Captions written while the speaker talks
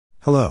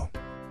Hello.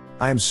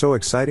 I am so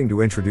excited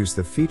to introduce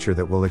the feature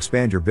that will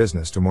expand your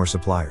business to more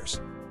suppliers.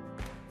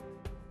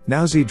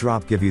 Now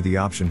ZeeDrop give you the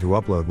option to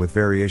upload with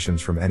variations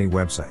from any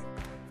website.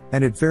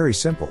 And it's very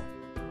simple.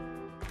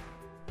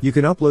 You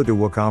can upload to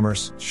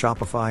Woocommerce,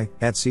 Shopify,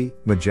 Etsy,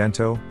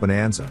 Magento,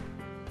 Bonanza.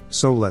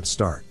 So let's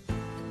start.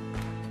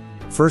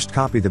 First,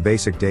 copy the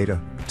basic data: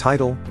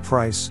 title,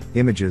 price,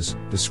 images,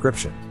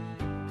 description.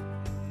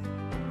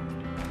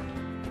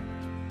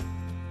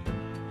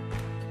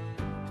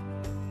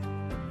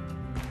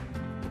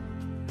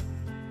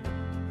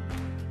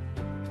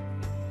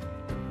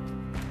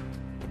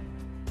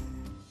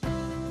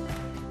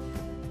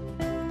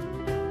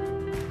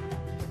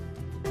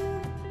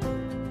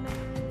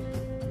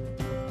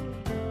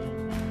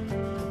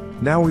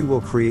 Now we will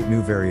create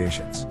new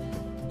variations.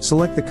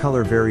 Select the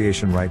color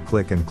variation,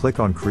 right-click and click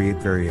on Create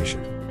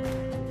Variation.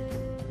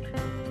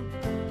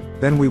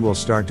 Then we will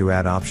start to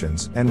add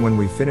options, and when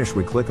we finish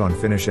we click on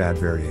Finish Add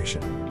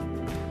Variation.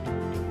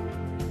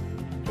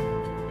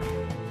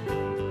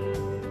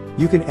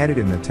 You can edit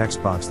in the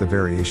text box the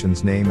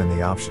variation's name and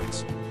the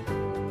options.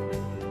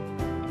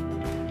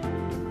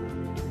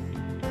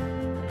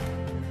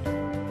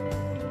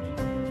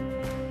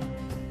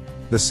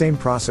 The same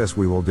process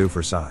we will do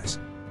for size.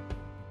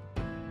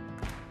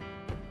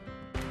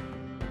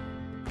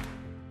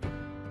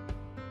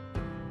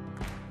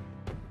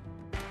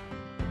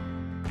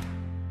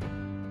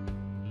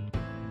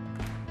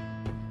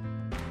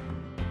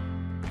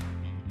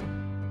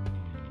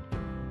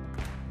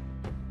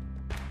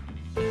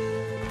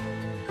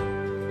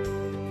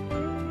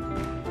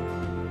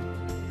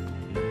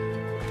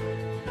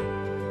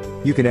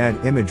 You can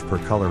add image per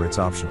color, it's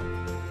optional.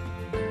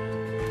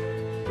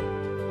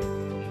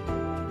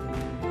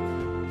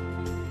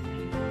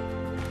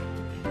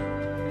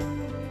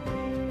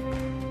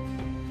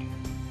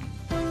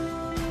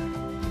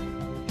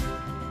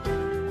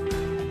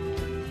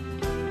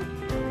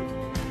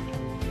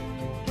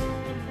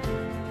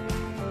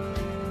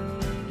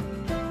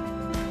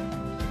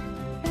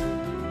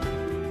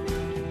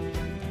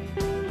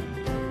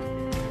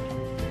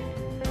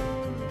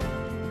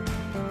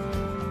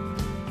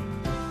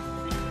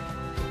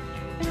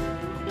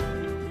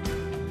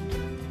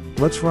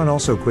 Let's run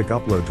also quick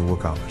upload to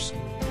Woocommerce.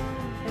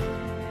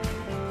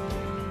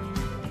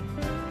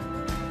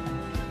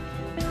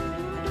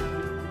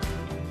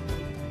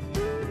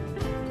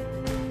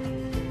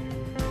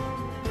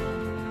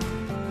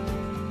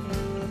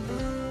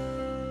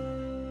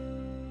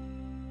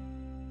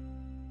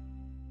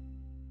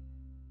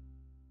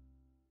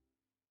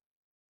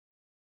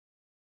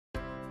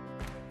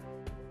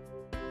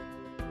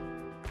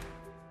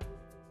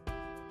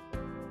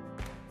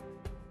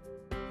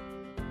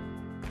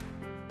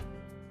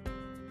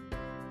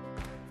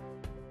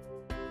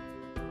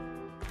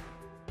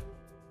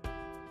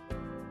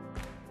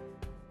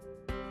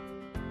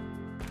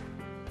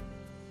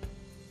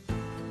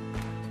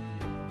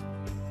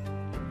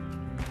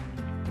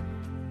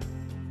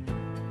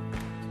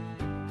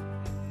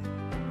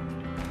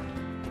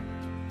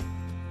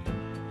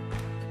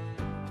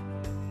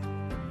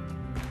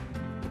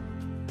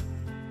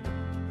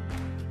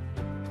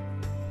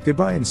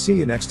 Goodbye and see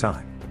you next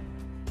time.